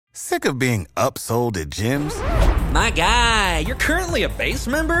Sick of being upsold at gyms? My guy, you're currently a base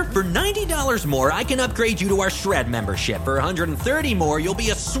member? For $90 more, I can upgrade you to our Shred membership. For $130 more, you'll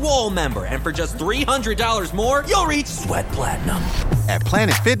be a Swole member. And for just $300 more, you'll reach Sweat Platinum. At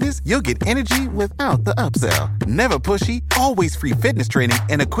Planet Fitness, you'll get energy without the upsell. Never pushy, always free fitness training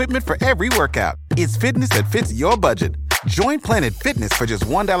and equipment for every workout. It's fitness that fits your budget. Join Planet Fitness for just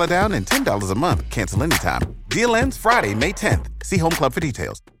 $1 down and $10 a month. Cancel anytime. Deal ends Friday, May 10th. See Home Club for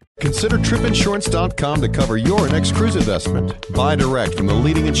details. Consider tripinsurance.com to cover your next cruise investment. Buy direct from the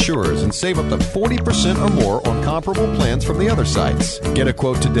leading insurers and save up to 40% or more on comparable plans from the other sites. Get a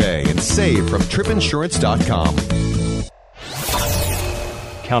quote today and save from tripinsurance.com.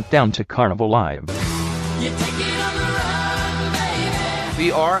 Countdown to Carnival Live.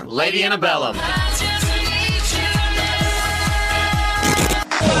 We are Lady Antebellum.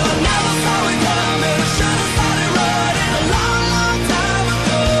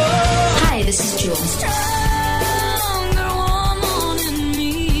 Hi, this is Jules.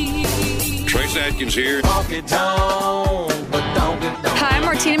 Trace Atkins here. Hi, I'm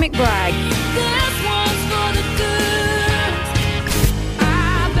Martina McBride.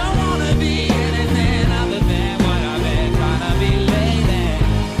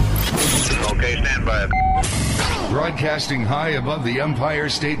 Okay, stand by. Broadcasting high above the Empire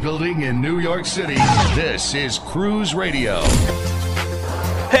State Building in New York City, this is Cruise Radio.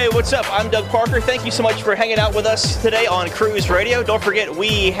 Hey, what's up? I'm Doug Parker. Thank you so much for hanging out with us today on Cruise Radio. Don't forget,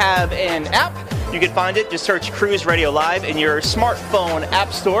 we have an app. You can find it. Just search Cruise Radio Live in your smartphone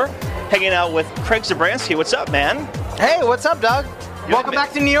app store. Hanging out with Craig Zabransky. What's up, man? Hey, what's up, Doug? Welcome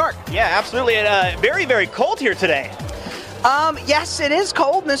back to New York. Yeah, absolutely. And very, very cold here today. Yes, it is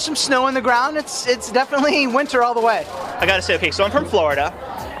cold. There's some snow on the ground. It's definitely winter all the way. I gotta say, okay, so I'm from Florida,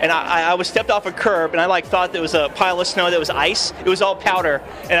 and I was stepped off a curb, and I thought there was a pile of snow that was ice. It was all powder,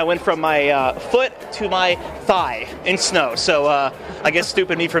 and I went from my foot to my thigh in snow. So I guess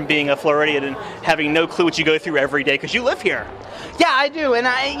stupid me from being a Floridian and having no clue what you go through every day because you live here. Yeah, I do, and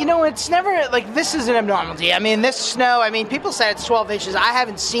it's never, this is an abnormality. I mean, this snow, people say it's 12 inches. I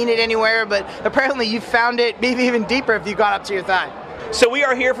haven't seen it anywhere, but apparently you found it maybe even deeper if you got up to your thigh. So we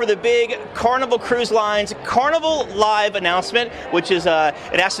are here for the big Carnival Cruise Line's Carnival Live announcement, which is, it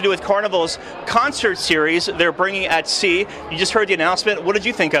has to do with Carnival's concert series they're bringing at sea. You just heard the announcement. What did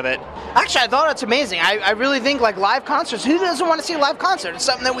you think of it? Actually, I thought it's amazing. I really think, live concerts, who doesn't want to see a live concert? It's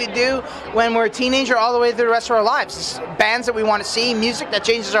something that we do when we're a teenager all the way through the rest of our lives. It's bands that we want to see, music that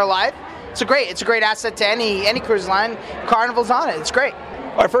changes our life. It's a great asset to any cruise line. Carnival's on it. It's great.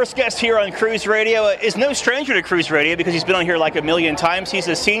 Our first guest here on Cruise Radio is no stranger to Cruise Radio because he's been on here like a million times. He's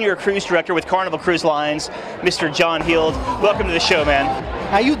a senior cruise director with Carnival Cruise Lines, Mr. John Heald. Welcome to the show, man.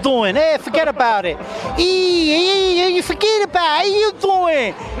 How you doing? Hey, forget about it. You forget about it. How you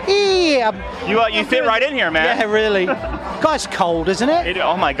doing? You fit right in here, man. Yeah, really. Guy's cold, isn't it?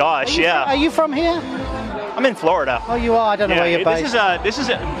 Oh my gosh, yeah. Are you from here? I'm in Florida. Oh, you are? I don't know where you're based. This is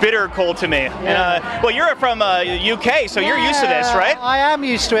bitter cold to me. Yeah. And, you're from UK, so you're used to this, right? I am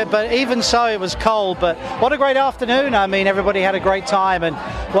used to it, but even so, it was cold. But what a great afternoon. Everybody had a great time. And,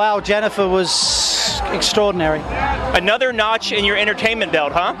 wow, Jennifer was extraordinary. Another notch in your entertainment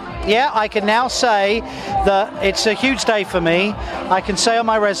belt, huh? Yeah, I can now say that it's a huge day for me. I can say on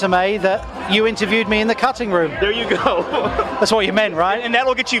my resume that you interviewed me in the cutting room. There you go. That's what you meant, right? And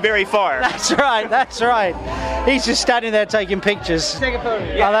that'll get you very far. That's right. He's just standing there taking pictures. Take a photo.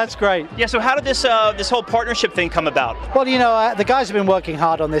 Yeah. Oh, that's great. Yeah, so how did this whole partnership thing come about? Well, the guys have been working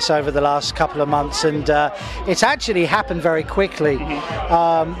hard on this over the last couple of months, and it's actually happened very quickly.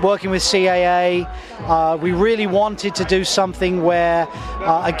 Mm-hmm. Working with CAA, we really wanted to do something where,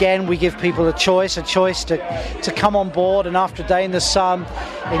 again, we give people a choice to come on board, and after a day in the sun,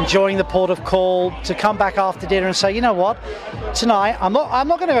 enjoying the port of call, to come back after dinner and say, you know what, tonight I'm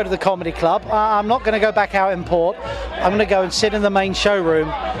not going to go to the comedy club. I'm not going to go back out in port. I'm going to go and sit in the main showroom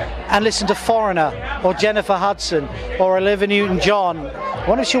and listen to Foreigner or Jennifer Hudson or Olivia Newton-John.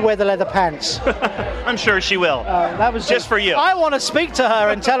 Why don't she wear the leather pants? I'm sure she will. That was just for you. I want to speak to her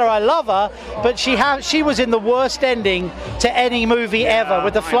and tell her I love her, but she was in the worst ending to any movie ever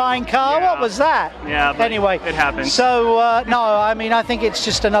with the flying car. Yeah. What was that? Yeah. Anyway, it happens. So I think it's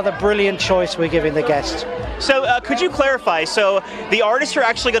just another brilliant choice we're giving the guests. So could you clarify? So the artists are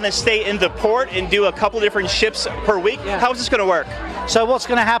actually going to stay in the port and do a couple different ships per week. Yeah. How is this going to work? So what's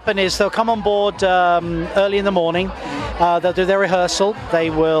going to happen is they'll come on board early in the morning. They'll do their rehearsal. They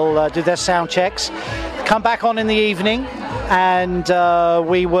will do their sound checks. Come back on in the evening. and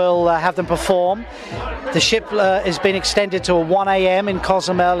we will have them perform. The ship has been extended to 1 a.m. in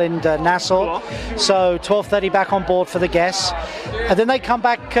Cozumel and Nassau, so 12:30 back on board for the guests. And then they come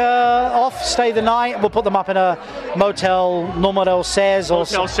back off, stay the night. We'll put them up in a motel, Número 6 or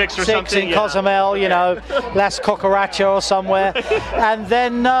Motel 6 or 6 something, in Cozumel, Las Cucaracha or somewhere. And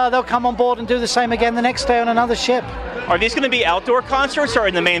then they'll come on board and do the same again the next day on another ship. Are these going to be outdoor concerts or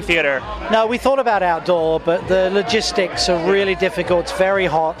in the main theater? No, we thought about outdoor, but the logistics are really difficult. It's very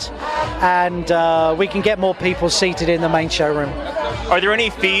hot, and we can get more people seated in the main showroom. Are there any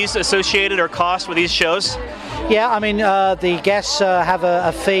fees associated or costs with these shows? Yeah, I mean, the guests have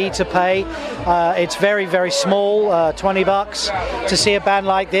a fee to pay. It's very, very small, $20. To see a band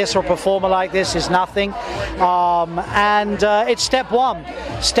like this or a performer like this is nothing. And it's step one.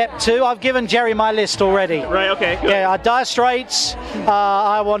 Step two, I've given Jerry my list already. Right, okay, good. Yeah, Dire Straits,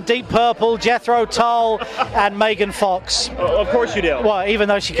 I want Deep Purple, Jethro Tull, and Megan Fox. Of course you do. Well, even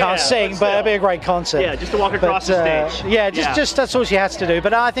though she can't sing, but it'll be a great concert. Yeah, just to walk across the stage. Yeah, just that's all she has to do.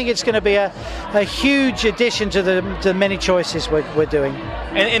 But I think it's going to be a huge addition to the many choices we're doing.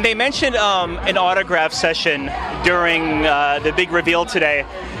 And they mentioned an autograph session during the big reveal today.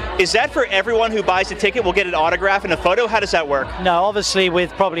 Is that for everyone who buys a ticket will get an autograph and a photo? How does that work? No, obviously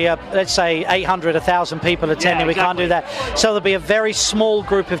with probably, let's say, 800, 1,000 people attending, we can't do that. So there'll be a very small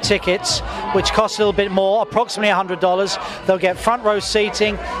group of tickets, which cost a little bit more, approximately $100. They'll get front row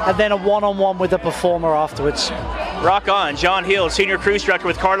seating and then a one-on-one with the performer afterwards. Rock on. John Hill, Senior Cruise Director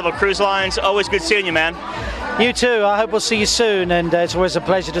with Carnival Cruise Lines. Always good seeing you, man. You too. I hope we'll see you soon, and it's always a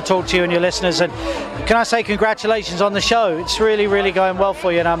pleasure to talk to you and your listeners. And can I say congratulations on the show? It's really, really going well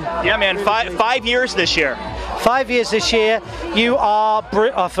for you. And yeah, man. Five years this year. 5 years this year. You are...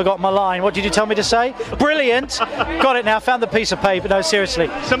 I forgot my line. What did you tell me to say? Brilliant. Got it now. Found the piece of paper. No, seriously.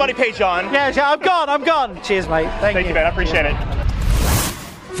 Somebody pay John. Yeah, I'm gone. Cheers, mate. Thank you, man. I appreciate it.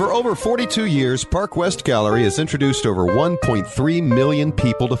 For over 42 years, Park West Gallery has introduced over 1.3 million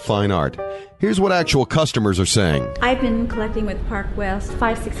people to fine art. Here's what actual customers are saying. I've been collecting with Park West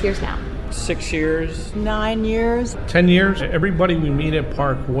 5-6 years now. 6 years. 9 years. 10 years. Everybody we meet at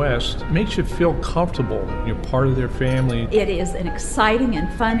Park West makes you feel comfortable. You're part of their family. It is an exciting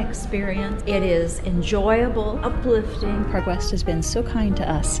and fun experience. It is enjoyable, uplifting. Park West has been so kind to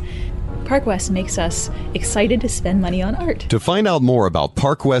us. Park West makes us excited to spend money on art. To find out more about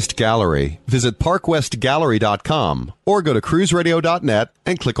Park West Gallery, visit parkwestgallery.com or go to cruiseradio.net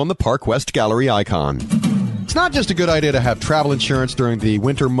and click on the Park West Gallery icon. It's not just a good idea to have travel insurance during the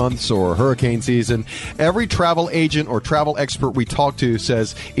winter months or hurricane season. Every travel agent or travel expert we talk to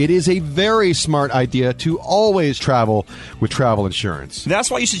says it is a very smart idea to always travel with travel insurance.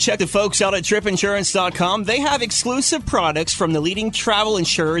 That's why you should check the folks out at tripinsurance.com. They have exclusive products from the leading travel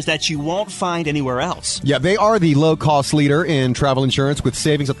insurers that you won't find anywhere else. Yeah, they are the low-cost leader in travel insurance with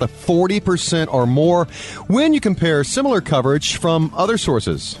savings up to 40% or more when you compare similar coverage from other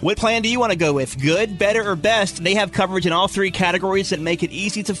sources. What plan do you want to go with? Good, better, or best? They have coverage in all three categories that make it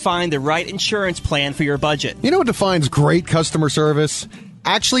easy to find the right insurance plan for your budget. You know what defines great customer service?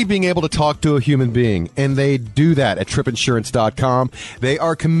 Actually being able to talk to a human being, and they do that at tripinsurance.com. They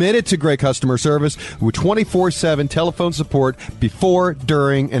are committed to great customer service with 24/7 telephone support before,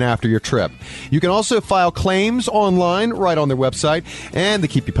 during, and after your trip. You can also file claims online right on their website, and they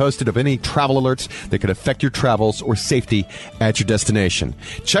keep you posted of any travel alerts that could affect your travels or safety at your destination.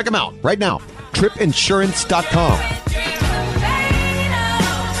 Check them out right now, tripinsurance.com.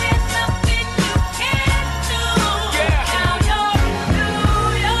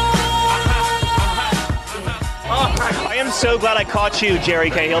 So glad I caught you, Jerry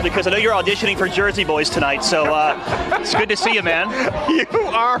Cahill, because I know you're auditioning for Jersey Boys tonight, so it's good to see you, man.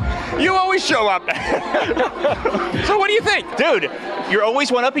 You always show up. So what do you think? Dude, you're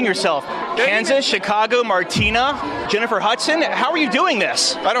always one-upping yourself. Kansas, Chicago, Martina, Jennifer Hudson, how are you doing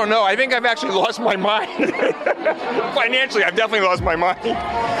this? I don't know. I think I've actually lost my mind. Financially, I've definitely lost my mind.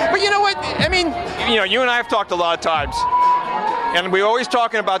 But you know what? I mean, you and I have talked a lot of times. And we're always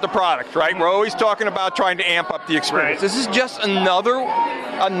talking about the product, right? We're always talking about trying to amp up the experience. Right. This is just another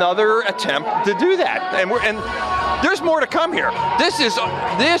attempt to do that. And there's more to come here. This is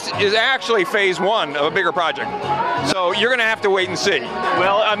actually phase one of a bigger project. So you're going to have to wait and see.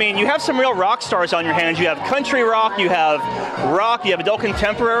 Well, I mean, you have some real rock stars on your hands. You have country rock, you have adult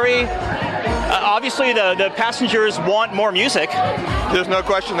contemporary. obviously the passengers want more music. There's no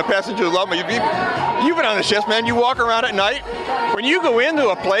question the passengers love me. You've been on the ships, man. You walk around at night. When you go into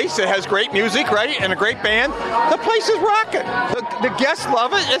a place that has great music, right, and a great band, the place is rocking. The guests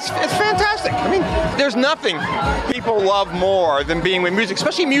love it. It's fantastic. I mean, there's nothing people love more than being with music,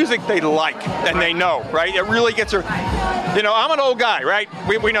 especially music they like and they know, right? It really gets her. You know, I'm an old guy, right?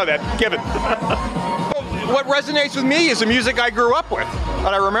 We know that. Give it. What resonates with me is the music I grew up with. And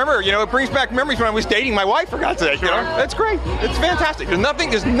I remember, you know, it brings back memories when I was dating my wife, for God's sake. You know? That's great. It's fantastic. There's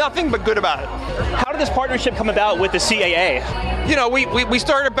nothing but good about it. How did this partnership come about with the CAA? You know, we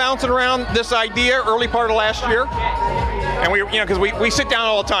started bouncing around this idea early part of last year. And because we sit down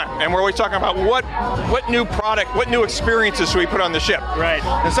all the time, and we're always talking about what new product, what new experiences should we put on the ship. Right.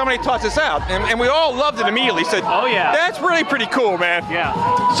 And somebody tossed us out, and we all loved it immediately. Said, "Oh yeah, that's really pretty cool, man." Yeah.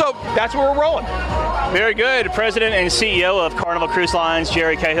 So that's where we're rolling. Very good. President and CEO of Carnival Cruise Lines,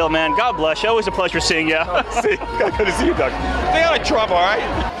 Jerry Cahill, man. God bless you. Always a pleasure seeing you. Good to see you, Doug. Stay out of trouble, all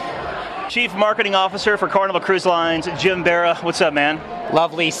right? Chief Marketing Officer for Carnival Cruise Lines, Jim Barra. What's up, man?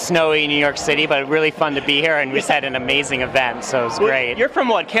 Lovely, snowy New York City, but really fun to be here, and we just had an amazing event, so it was great. You're from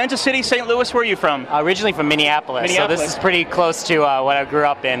what, Kansas City, St. Louis? Where are you from? Originally from Minneapolis, so this is pretty close to what I grew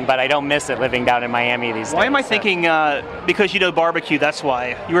up in, but I don't miss it living down in Miami these days. Why am I thinking, because you know barbecue, that's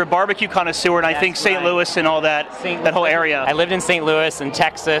why. You were a barbecue connoisseur, and I think St. Louis and all that whole area. I lived in St. Louis and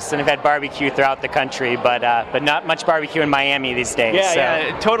Texas, and have had barbecue throughout the country, but not much barbecue in Miami these days.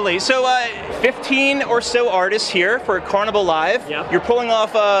 Yeah, totally. So 15 or so artists here for Carnival Live. Yep. You're pulling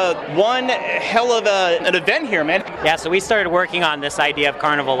off one hell of an event here, man. Yeah, so we started working on this idea of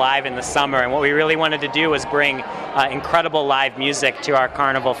Carnival Live in the summer, and what we really wanted to do was bring incredible live music to our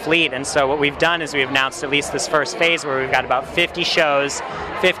Carnival fleet. And so what we've done is we've announced at least this first phase where we've got about 50 shows,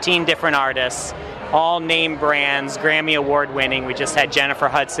 15 different artists, all name brands, Grammy Award winning. We just had Jennifer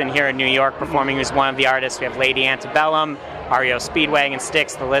Hudson here in New York performing, who's one of the artists. We have Lady Antebellum, REO Speedwagon,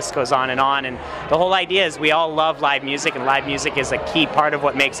 Styx, the list goes on. And the whole idea is we all love live music, and live music is a key part of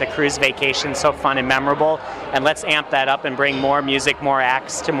what makes a cruise vacation so fun and memorable. And let's amp that up and bring more music, more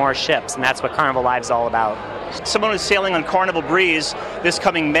acts to more ships, and that's what Carnival Live's all about. Someone was sailing on Carnival Breeze this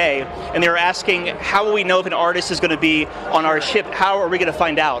coming May, and they were asking, how will we know if an artist is going to be on our ship? How are we going to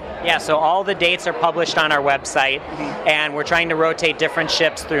find out? Yeah, so all the dates are published on our website, and we're trying to rotate different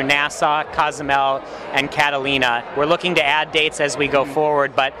ships through Nassau, Cozumel, and Catalina. We're looking to add dates as we go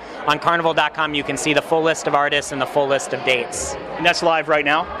forward, but on Carnival.com you can see the full list of artists and the full list of dates. And that's live right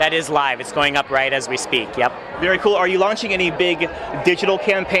now? That is live. It's going up right as we speak, yep. Very cool. Are you launching any big digital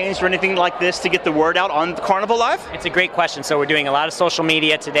campaigns or anything like this to get the word out on Carnival Live? It's a great question. So we're doing a lot of social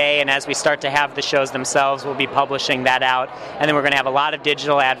media today, and as we start to have the shows themselves, we'll be publishing that out. And then we're going to have a lot of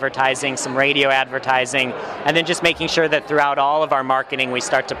digital advertising, some radio advertising, and then just making sure that throughout all of our marketing we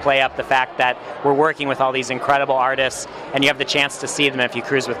start to play up the fact that we're working with all these incredible artists, and you have the chance to see them if you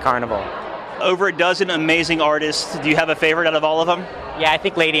cruise with Carnival. Over a dozen amazing artists. Do you have a favorite out of all of them? Yeah, I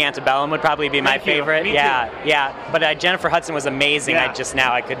think Lady Antebellum would probably be my favorite. Yeah. But Jennifer Hudson was amazing.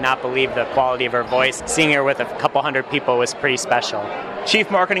 Yeah. I could not believe the quality of her voice. Seeing her with a couple hundred people was pretty special. Chief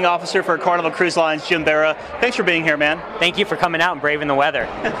Marketing Officer for Carnival Cruise Lines, Jim Barra. Thanks for being here, man. Thank you for coming out and braving the weather.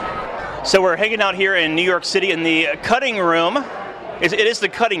 So we're hanging out here in New York City in the cutting room. It is the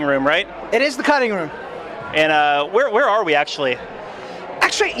cutting room, right? It is the cutting room. And where are we actually?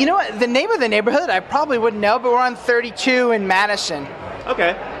 Actually, you know what? The name of the neighborhood I probably wouldn't know, but we're on 32 in Madison.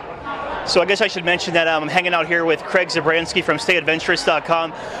 Okay. So I guess I should mention that I'm hanging out here with Craig Zabransky from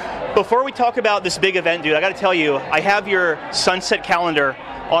StayAdventurous.com. Before we talk about this big event, dude, I got to tell you, I have your sunset calendar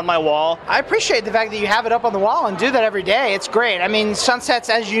on my wall. I appreciate the fact that you have it up on the wall and do that every day. It's great. I mean, sunsets,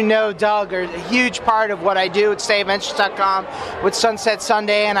 as you know, Doug, are a huge part of what I do at StayAdventurous.com with Sunset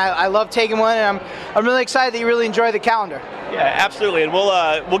Sunday, and I love taking one, and I'm really excited that you really enjoy the calendar. Yeah, absolutely, and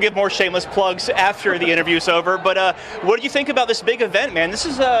we'll give more shameless plugs after the interview's over. But what do you think about this big event, man? This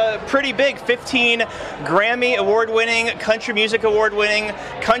is pretty big. 15 Grammy award-winning, country music award-winning,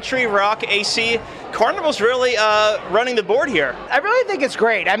 country rock AC. Carnival's really running the board here. I really think it's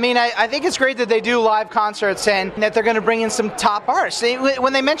great. I mean, I think it's great that they do live concerts and that they're going to bring in some top artists.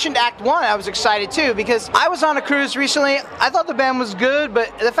 When they mentioned Act 1, I was excited too, because I was on a cruise recently. I thought the band was good,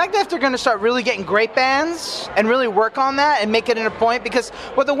 but the fact that they're going to start really getting great bands and really work on that and make it in a point, because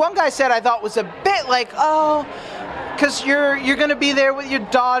what the one guy said I thought was a bit like, oh, because you're going to be there with your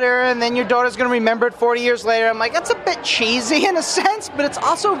daughter, and then your daughter's going to remember it 40 years later. I'm like, that's a bit cheesy in a sense, but it's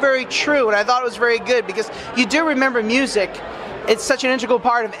also very true, and I thought it was very good, because you do remember music it's such an integral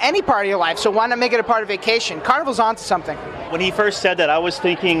part of any part of your life, so why not make it a part of vacation? Carnival's onto something. When he first said that, I was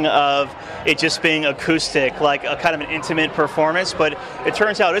thinking of it just being acoustic, like a kind of an intimate performance, but it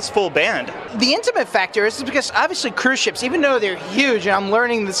turns out it's full band. The intimate factor is because obviously cruise ships, even though they're huge, and I'm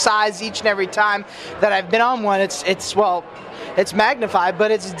learning the size each and every time that I've been on one, it's magnified, but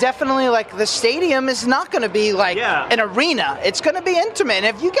it's definitely like the stadium is not going to be like an arena. It's going to be intimate. And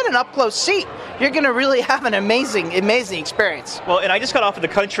if you get an up-close seat, you're going to really have an amazing experience. Well, and I just got off of the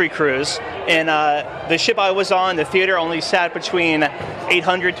country cruise, and the ship I was on, the theater only sat between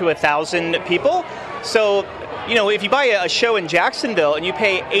 800 to 1,000 people. So, you know, if you buy a show in Jacksonville and you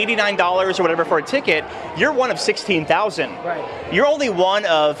pay $89 or whatever for a ticket, you're one of 16,000. Right. You're only one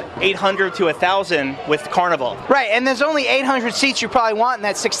of 800 to 1,000 with Carnival. Right, and there's only 800 seats you probably want in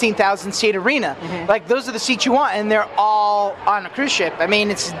that 16,000 seat arena. Mm-hmm. Like, those are the seats you want, and they're all on a cruise ship. I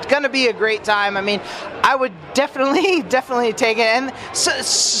mean, it's going to be a great time. I mean, I would definitely take it. And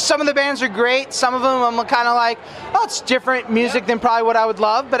some of the bands are great. Some of them I'm kind of like, oh, it's different music than probably what I would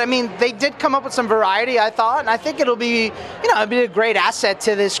love. But, I mean, they did come up with some variety, I thought, and I think it'll be a great asset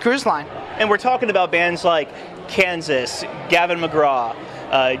to this cruise line. And we're talking about bands like Kansas, Gavin McGraw,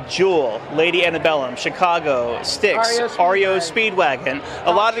 Jewel, Lady Antebellum, Chicago, Styx, REO Speedwagon.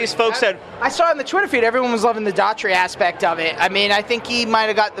 A lot of these folks that... I saw on the Twitter feed, everyone was loving the Daughtry aspect of it. I mean, I think he might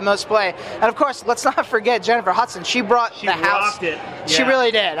have got the most play. And of course, let's not forget Jennifer Hudson. She brought the house. Rocked it. Yeah. She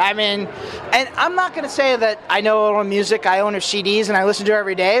really did. I mean, and I'm not going to say that I know a little music. I own her CDs and I listen to her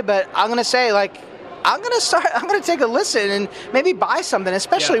every day, but I'm going to say, like, I'm going to take a listen and maybe buy something,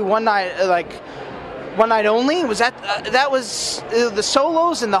 especially one night, one night only. Was that was the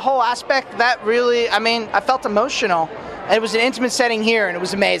solos and the whole aspect that really, I mean, I felt emotional. And it was an intimate setting here, and it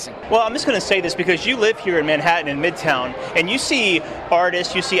was amazing. Well, I'm just going to say this because you live here in Manhattan in Midtown, and you see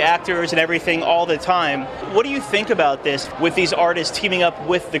artists, you see actors and everything all the time. What do you think about this with these artists teaming up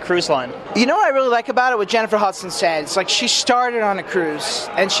with the cruise line? You know what I really like about it, what Jennifer Hudson said? It's like she started on a cruise,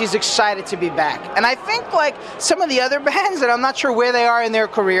 and she's excited to be back. And I think like some of the other bands, and I'm not sure where they are in their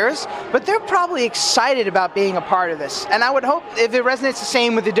careers, but they're probably excited about being a part of this. And I would hope if it resonates the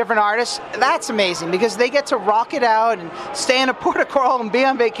same with the different artists, that's amazing because they get to rock it out and stay in a port of coral and be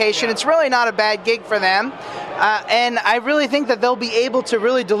on vacation. It's really not a bad gig for them. And I really think that they'll be able to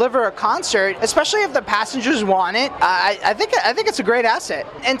really deliver a concert, especially if the passengers want it. I think it's a great asset.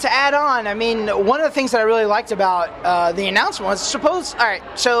 And to add on, I mean, one of the things that I really liked about the announcement was,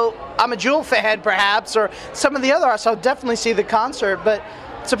 so I'm a Jewel fan perhaps, or some of the other artists, I'll definitely see the concert, but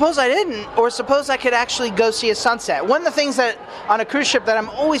suppose I didn't, or suppose I could actually go see a sunset. One of the things that on a cruise ship that I'm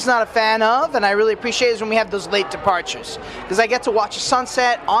always not a fan of, and I really appreciate, is when we have those late departures, because I get to watch a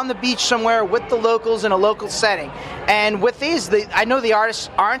sunset on the beach somewhere with the locals in a local setting. And with these, I know the artists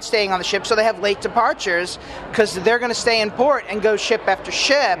aren't staying on the ship, so they have late departures because they're going to stay in port and go ship after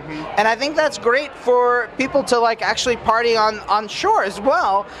ship. Mm-hmm. And I think that's great for people to like actually party on shore as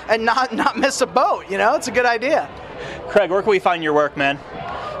well and not miss a boat. You know, it's a good idea. Craig, where can we find your work, man?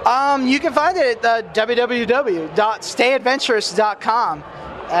 You can find it at www.stayadventurous.com.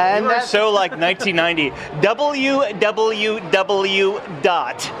 And you are so like 1990. www.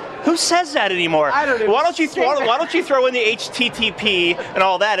 Who says that anymore? I don't even why don't you throw in the HTTP and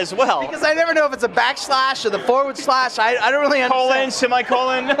all that as well? Because I never know if it's a backslash or the forward slash. I don't really understand.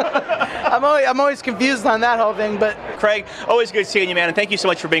 Semicolon. I'm always confused on that whole thing. But Craig, always good seeing you, man, and thank you so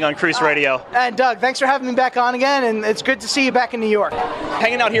much for being on Cruise Radio. And Doug, thanks for having me back on again, and it's good to see you back in New York.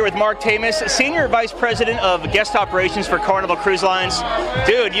 Hanging out here with Mark Tamis, Senior Vice President of Guest Operations for Carnival Cruise Lines.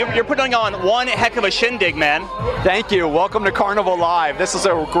 Dude, you're putting on one heck of a shindig, man. Thank you. Welcome to Carnival Live. This is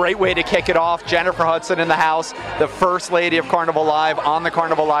a great way to kick it off. Jennifer Hudson in the house, the First Lady of Carnival Live on the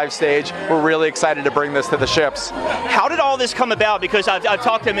Carnival Live stage. We're really excited to bring this to the ships. How did all this come about? Because I've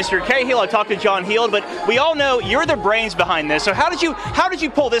talked to Mr. Cahill, I've talked to John Heald, but we all know you're the brains behind this. So how did you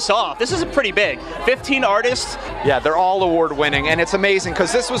pull this off? This is pretty big. 15 artists. Yeah, they're all award winning, and it's amazing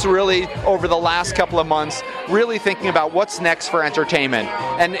because this was really over the last couple of months really thinking about what's next for entertainment.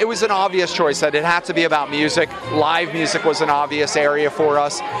 And it was an obvious choice that it had to be about music. Live music was an obvious area for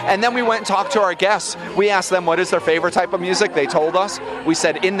us. And then we went and talked to our guests. We asked them what is their favorite type of music. They told us. We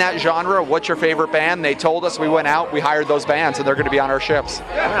said, in that genre, what's your favorite band? They told us. We went out, we hired those bands, and they're going to be on our ships.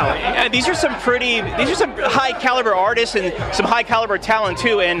 Wow. These are some high caliber artists and some high caliber talent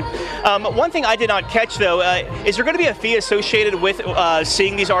too. And one thing I did not catch though, is there going to be a fee associated with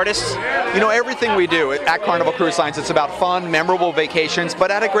seeing these artists? You know, everything we do at Carnival Carnival Cruise Lines. It's about fun, memorable vacations, but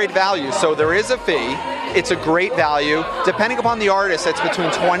at a great value. So there is a fee. It's a great value. Depending upon the artist, it's between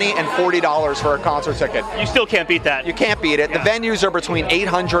 $20 and $40 for a concert ticket. You still can't beat that. You can't beat it. Yeah. The venues are between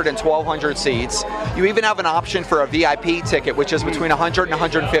 800 and 1,200 seats. You even have an option for a VIP ticket, which is between 100 and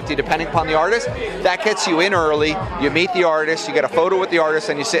 150, depending upon the artist. That gets you in early. You meet the artist, you get a photo with the artist,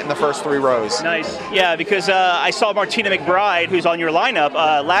 and you sit in the first 3 rows. Nice. Yeah, because I saw Martina McBride, who's on your lineup,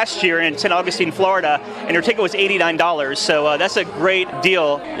 last year in St. Augustine, Florida, and her ticket was $89. So that's a great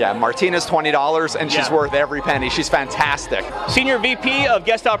deal. Yeah, Martina's $20, and she's worth every penny. She's fantastic. Senior VP of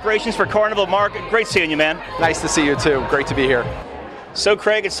Guest Operations for Carnival, Mark. Great seeing you, man. Nice to see you, too. Great to be here. So,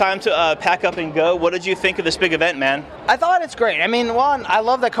 Craig, it's time to pack up and go. What did you think of this big event, man? I thought it's great. I mean, one, I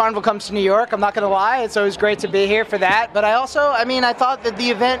love that Carnival comes to New York. I'm not going to lie. It's always great to be here for that. But I thought that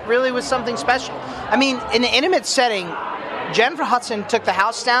the event really was something special. I mean, in an intimate setting, Jennifer Hudson took the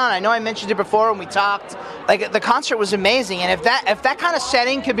house down. I know I mentioned it before when we talked. Like, the concert was amazing. And if that kind of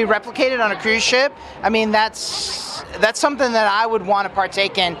setting could be replicated on a cruise ship, I mean, that's something that I would want to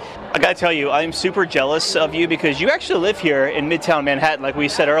partake in. I gotta tell you, I'm super jealous of you because you actually live here in Midtown Manhattan, like we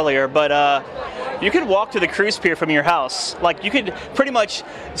said earlier, but you could walk to the cruise pier from your house. Like, you could pretty much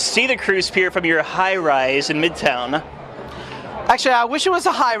see the cruise pier from your high-rise in Midtown. Actually, I wish it was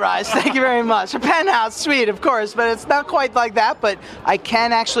a high-rise. Thank you very much. A penthouse suite, of course, but it's not quite like that. But I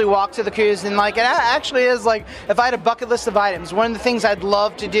can actually walk to the cruise, and it actually is like, if I had a bucket list of items, one of the things I'd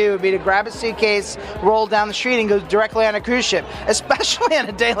love to do would be to grab a suitcase, roll down the street, and go directly on a cruise ship, especially on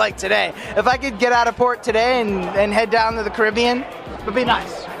a day like today. If I could get out of port today and head down to the Caribbean, it would be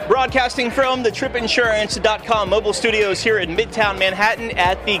nice. Broadcasting from the tripinsurance.com mobile studios here in Midtown Manhattan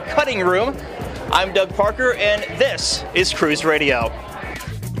at the Cutting Room. I'm Doug Parker, and this is Cruise Radio.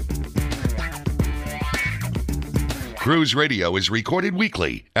 Cruise Radio is recorded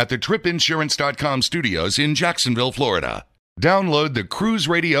weekly at the tripinsurance.com studios in Jacksonville, Florida. Download the Cruise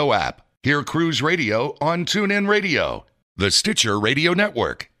Radio app. Hear Cruise Radio on TuneIn Radio, the Stitcher Radio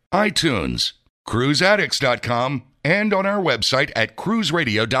Network, iTunes, cruiseaddicts.com, and on our website at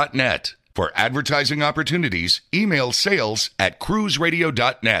cruiseradio.net. For advertising opportunities, email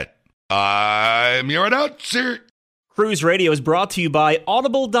sales@cruiseradio.net. I'm your announcer. Cruise Radio is brought to you by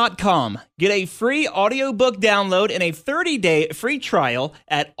Audible.com. Get a free audiobook download and a 30-day free trial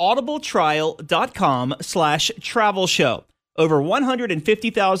at audibletrial.com/travel show. Over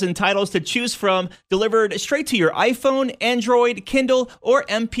 150,000 titles to choose from, delivered straight to your iPhone, Android, Kindle, or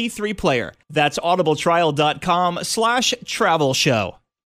MP3 player. That's audibletrial.com/travel show.